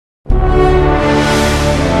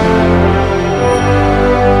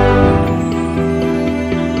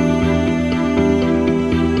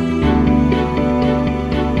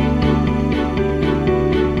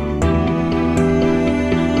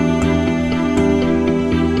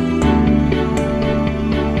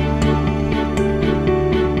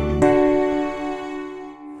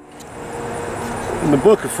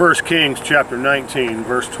book of 1 Kings chapter 19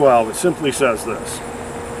 verse 12, it simply says this: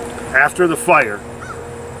 after the fire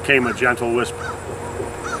came a gentle whisper.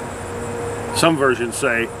 Some versions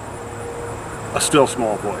say a still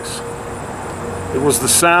small voice. It was the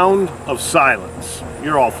sound of silence.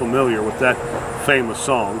 You're all familiar with that famous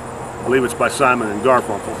song. I believe it's by Simon and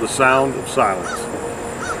Garfunkel, The Sound of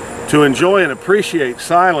Silence. To enjoy and appreciate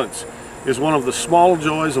silence is one of the small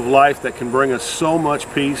joys of life that can bring us so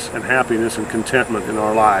much peace and happiness and contentment in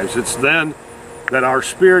our lives. It's then that our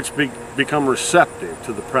spirits become receptive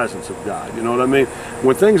to the presence of God. You know what I mean?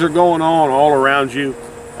 When things are going on all around you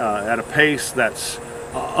at a pace that's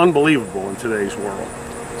unbelievable in today's world,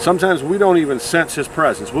 sometimes we don't even sense His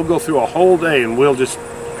presence. We'll go through a whole day and we'll just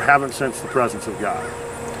haven't sensed the presence of God.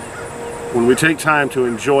 When we take time to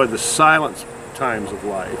enjoy the silent times of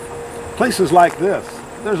life, places like this,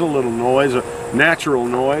 there's a little noise, a natural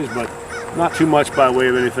noise, but not too much by way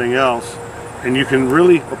of anything else, and you can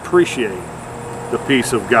really appreciate the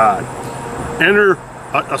peace of God. Enter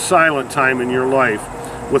a silent time in your life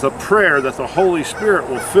with a prayer that the Holy Spirit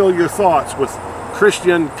will fill your thoughts with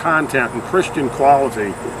Christian content and Christian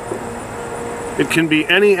quality. It can be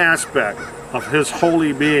any aspect of His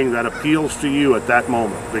holy being that appeals to you at that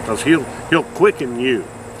moment, because He'll quicken you.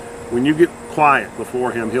 When you get quiet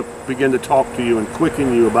before Him, He'll begin to talk to you and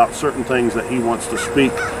quicken you about certain things that He wants to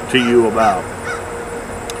speak to you about.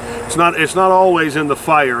 It's not always in the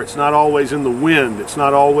fire, it's not always in the wind, it's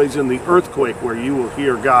not always in the earthquake where you will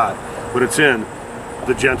hear God, but it's in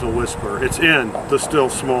the gentle whisper. It's in the still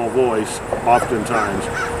small voice oftentimes.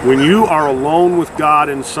 When you are alone with God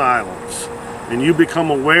in silence and you become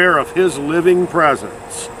aware of His living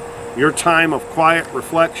presence, your time of quiet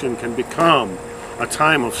reflection can become a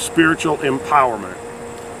time of spiritual empowerment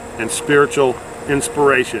and spiritual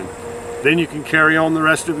inspiration. Then you can carry on the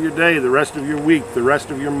rest of your day, the rest of your week, the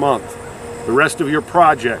rest of your month, the rest of your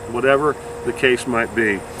project, whatever the case might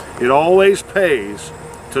be. It always pays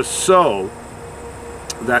to sow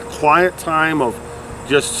that quiet time of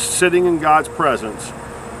just sitting in God's presence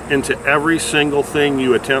into every single thing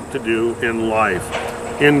you attempt to do in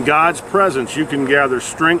life. In God's presence, you can gather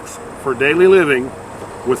strength for daily living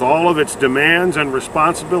with all of its demands and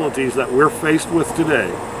responsibilities that we're faced with today.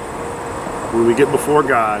 When we get before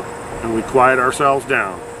God and we quiet ourselves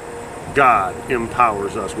down, God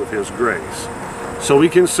empowers us with His grace. So we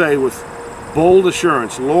can say with bold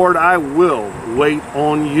assurance, Lord, I will wait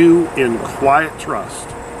on You in quiet trust.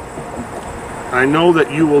 I know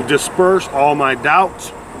that You will disperse all my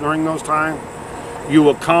doubts during those times. You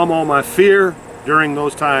will calm all my fear during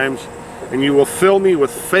those times, and You will fill me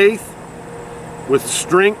with faith, with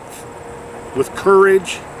strength, with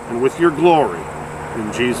courage, and with Your glory.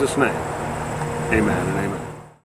 In Jesus' name, amen and amen.